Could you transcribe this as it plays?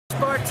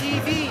Hashbar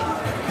TV.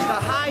 The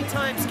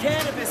Hightimes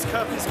Cannabis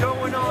Cup is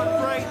going on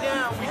right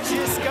now. We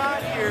just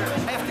got here.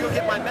 I have to go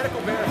get my medical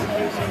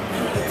verification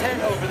in the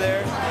tent over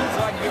there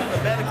so I can go to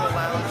the medical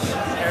lounge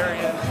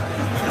area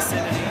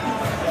vicinity.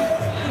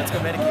 Let's go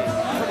medicate.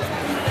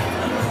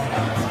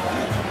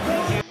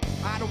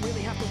 I don't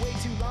really have to wait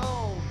too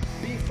long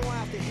before I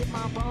have to hit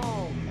my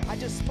bone. I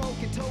just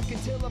smoke and toke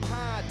until I'm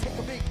high. Take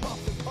a big puff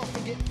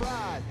and get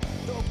fried.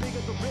 The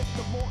bigger the rip,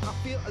 the more I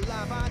feel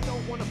alive. I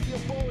don't want to feel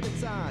bored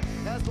inside.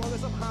 As long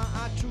as I'm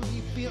high, I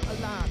truly feel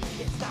alive.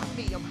 Can't stop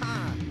me, I'm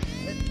high.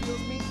 It feels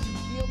me to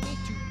feel me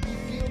to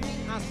feel me.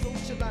 I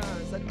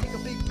socialize. I take a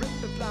big rip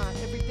and fly.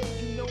 Every day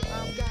you know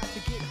I've got to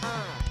get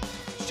high.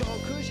 Sean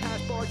Kush,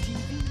 Hashbar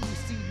TV. You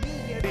see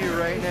me every You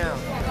right now,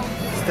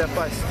 step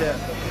by step.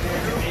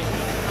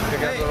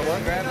 Hey,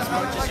 grab as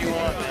much as you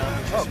want,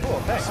 man. Oh, cool.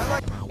 Thanks.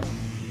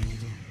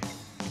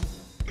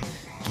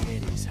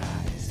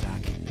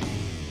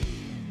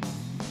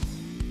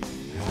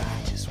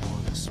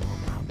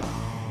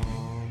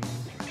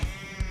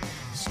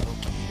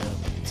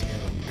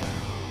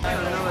 I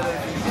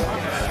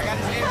got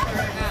his answer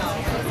right now.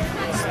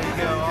 So you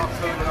go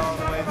off-code it all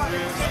the way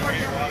through.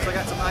 So I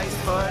got some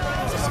iced bud,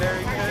 some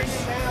berry kush,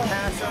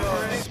 hash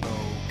over it.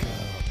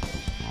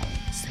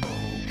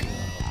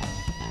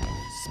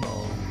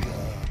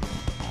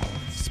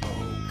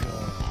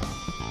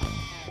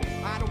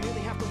 I don't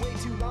really have to wait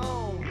too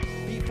long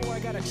before I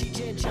got a cheat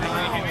chin chow.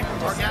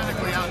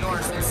 Organically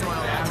outdoors in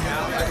soil.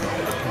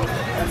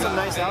 That's some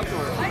nice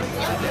outdoor.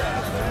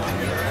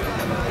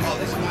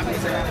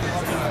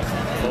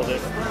 Hold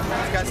it.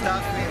 This guy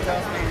stops me and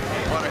tells me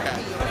What a hat.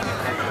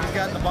 he's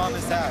got the bomb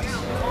in his house.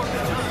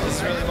 This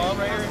is really bomb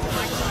right here?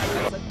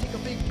 I take a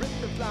big rip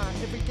and fly.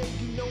 Every day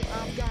you know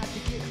I've got to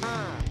get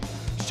high.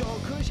 Sean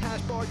Kush,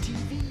 Hashbar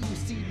TV. You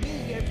see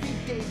me every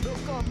day.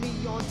 Look on me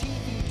on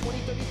TV. 20,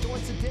 30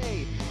 joints a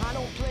day. I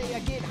don't play, I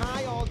get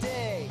high all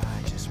day.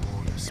 I just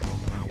wanna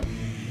smoke my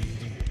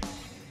weed.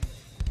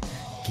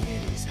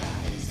 Get as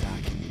high as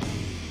I can be.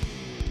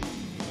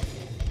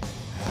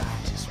 I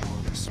just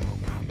wanna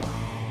smoke my bomb.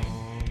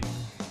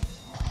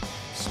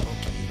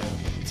 Smoke it up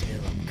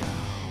until I'm gone.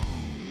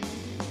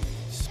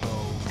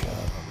 Smoke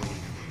up,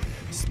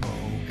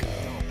 smoke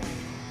up,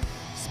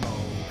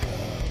 smoke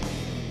up,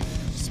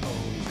 smoke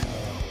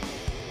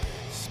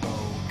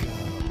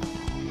up,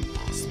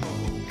 smoke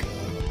up, smoke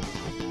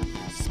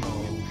up,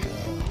 smoke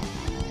up,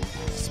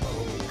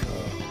 smoke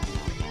up.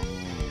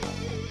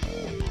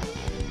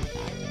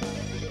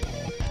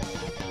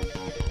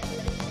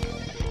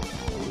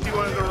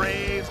 One of the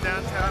raves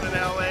downtown in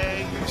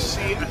LA, you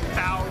see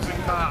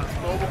 1,000 cops,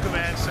 mobile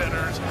command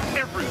centers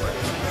everywhere.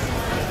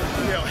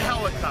 You know,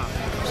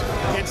 helicopters.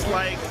 It's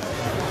like,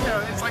 you know,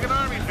 it's like an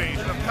army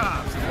invasion of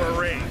cops for a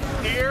rave.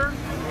 Here,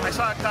 I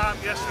saw a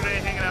cop yesterday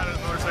hanging out on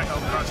his motorcycle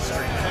across the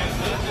street.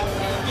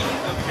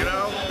 You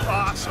know,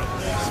 awesome.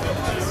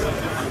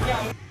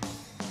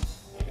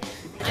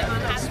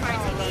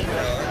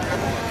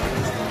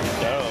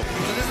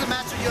 So this is a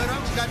Master Yoda.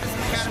 We got this in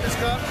the Cannabis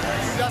Cup.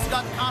 We also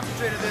got the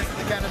concentrate of this in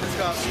the Cannabis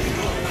Cup.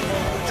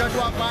 The judge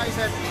walked by, he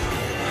said,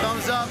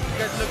 thumbs up, you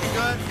guys are looking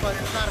good, but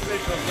it's not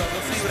official, so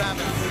we'll see what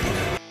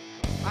happens.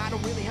 I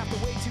don't really have to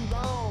wait too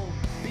long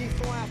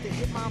before I have to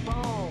hit my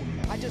bone.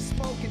 I just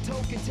smoke and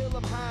toke until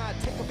I'm high.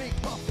 Take a big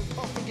puff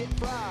and get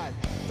fried.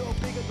 The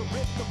bigger the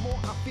rip, the more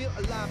I feel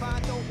alive. I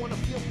don't want to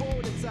feel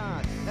bored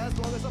inside. As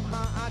long as I'm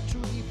high, I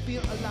truly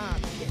feel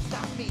alive. Can't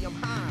stop me, I'm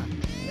high.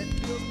 It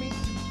feels me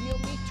to feel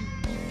me to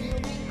feel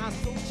me. I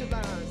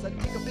socialize. I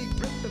take a big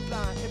rip and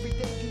fly. Every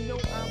day you know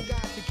I've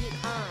got to get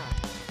high.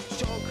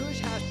 Sean Kush,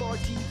 Hashbar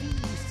TV.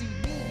 You see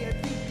me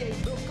every day.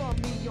 Look on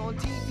me on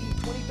TV.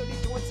 20,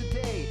 30 joints a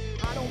day.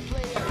 I don't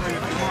play.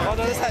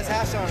 Although this has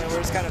hash on it,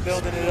 we're just kind of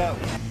building it up.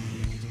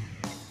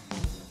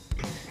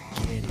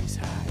 Get as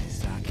high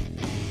as I can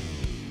be.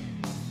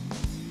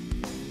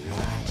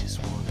 I just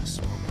wanna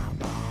smoke my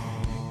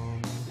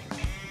bomb.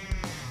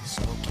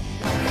 Smoke it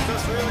up.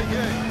 That's really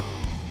good.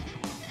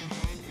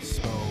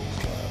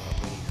 Smoke up.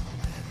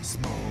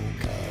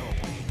 Smoke up.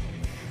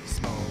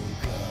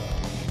 Smoke up.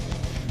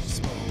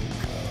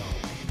 Smoke up.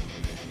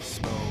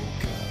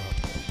 Smoke up.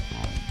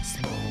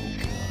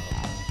 Smoke up.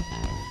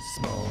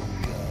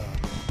 Smoke up.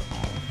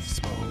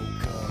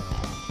 Smoke up.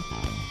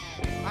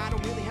 I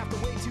don't really have to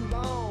wait too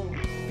long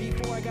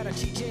before I got a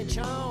cheat chin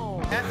chow.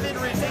 Effing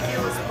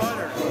ridiculous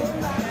butter.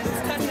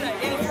 It's touching at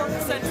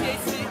 84%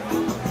 THC.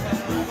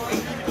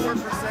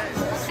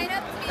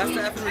 84%. That's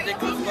the effing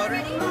ridiculous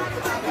butter.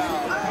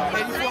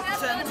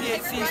 84%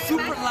 THC,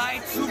 super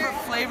light, super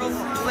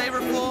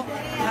flavorful.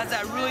 Has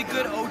that really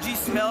good OG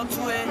smell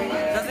to it.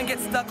 Doesn't get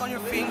stuck on your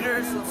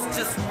fingers. It's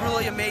just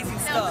really amazing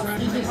stuff.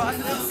 The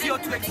process of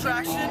CO2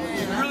 extraction,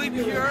 really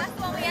pure.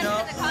 You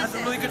know, has a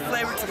really good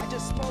flavor to it. I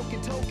just smoke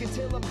and toke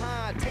until I'm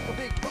high. Take a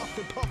big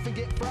puff and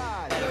get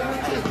fried.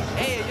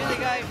 Hey, you're the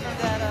guy from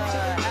that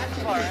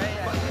act bar, right?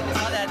 I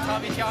saw that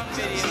Tommy John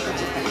video.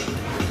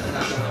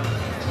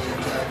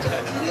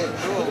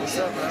 Cool, what's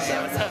up, man?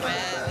 Yeah, what's up,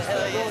 man?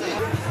 Hell yeah.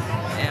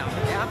 Damn,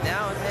 I'm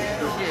down, man.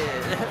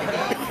 Shit.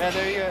 Yeah,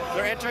 there you go.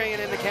 They're entering it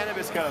in the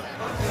Cannabis Cup.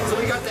 So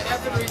we got the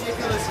effing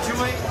ridiculous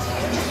joint,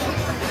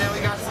 and then we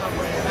got some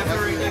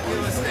effing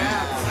ridiculous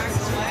dabs.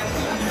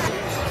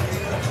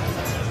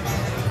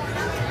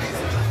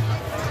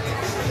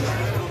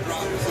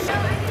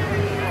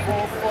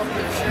 Whole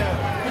fucking shit.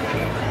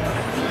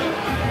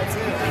 That's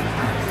it.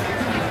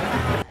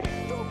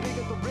 The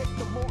bigger the rip,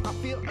 the more I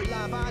feel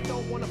alive. I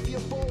don't wanna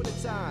feel bored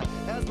inside.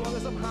 As long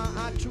as I'm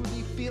high, I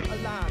truly feel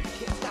alive.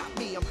 You can't stop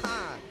me, I'm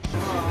high.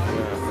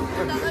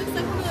 That looks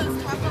like one of those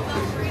Taco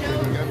Bell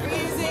burritos. We're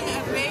using a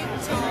vape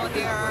tool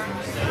here,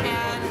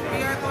 and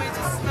we are going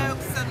to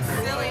smoke some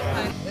silly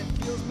putty. It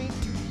feels me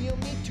to heal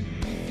me, to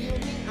reveal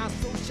me. I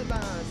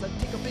socialize, I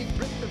take a big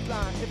rip and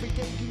fly. Every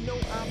day you know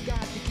I've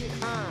got to get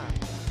high.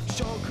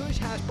 Sean Kush,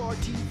 Hash Bar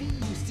TV,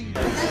 you see.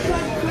 Hey,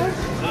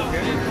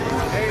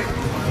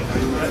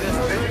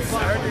 I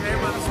heard your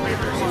name on the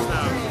speakers just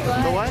now.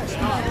 The what?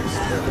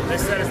 They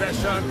said, is that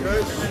Sean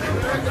Kush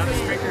on the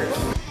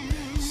speakers?